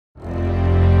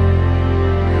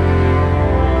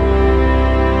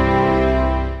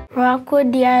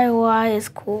Rockwood DIY is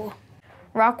cool.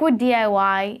 Rockwood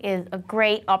DIY is a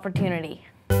great opportunity.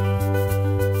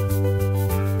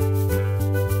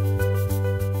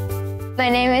 My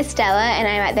name is Stella, and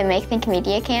I'm at the Make Think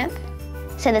Media Camp.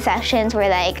 So the sections were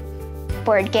like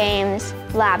board games,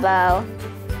 Labo,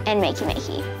 and Makey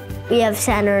Makey. We have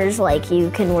centers like you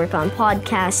can work on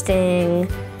podcasting.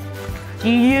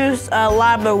 You use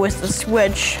Labo with the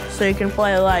Switch so you can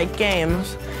play like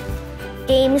games.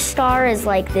 GameStar is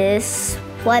like this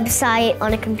website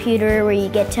on a computer where you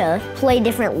get to play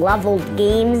different leveled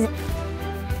games.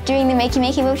 During the Makey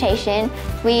Makey rotation,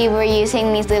 we were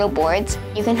using these little boards.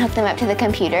 You can hook them up to the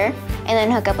computer and then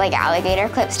hook up like alligator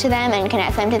clips to them and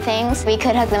connect them to things. We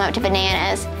could hook them up to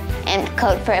bananas and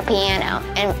code for a piano.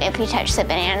 And if you touch the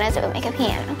bananas, it would make a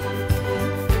piano.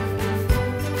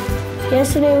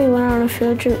 Yesterday we went on a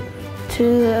field trip to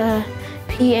the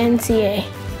PNCA.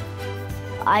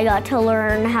 I got to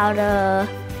learn how to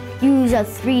use a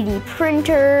 3D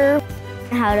printer,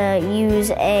 how to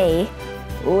use a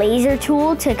laser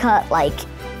tool to cut like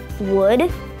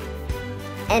wood,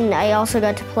 and I also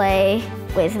got to play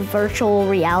with virtual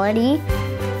reality.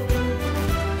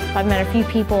 I've met a few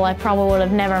people I probably would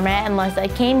have never met unless I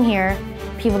came here,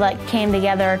 people that came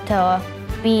together to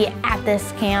be at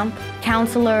this camp.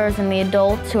 Counselors and the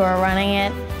adults who are running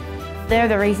it, they're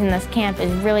the reason this camp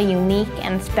is really unique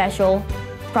and special,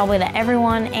 probably to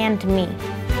everyone and to me.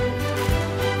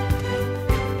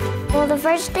 Well, the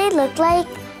first day looked like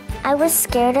I was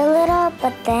scared a little,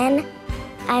 but then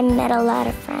I met a lot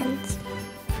of friends.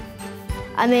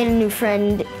 I made a new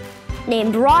friend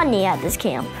named Rodney at this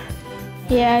camp.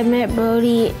 Yeah, I met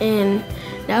Brody and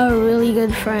now we're really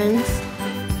good friends.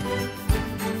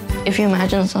 If you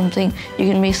imagine something,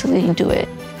 you can basically do it.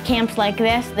 Camps like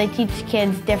this, they teach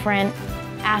kids different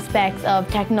aspects of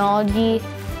technology.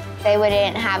 They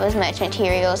wouldn't have as much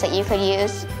materials that you could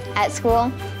use at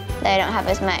school. They don't have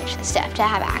as much stuff to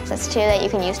have access to that you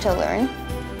can use to learn.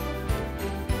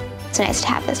 It's nice to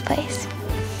have this place.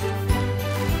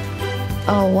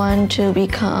 I want to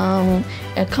become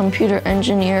a computer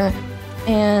engineer,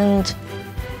 and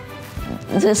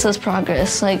this is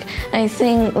progress. Like, I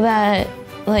think that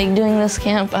doing this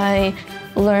camp, I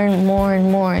learn more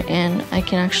and more, and I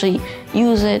can actually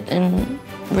use it in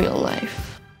real life.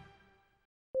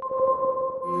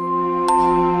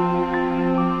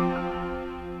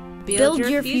 Build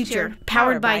your future,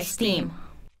 powered by STEAM.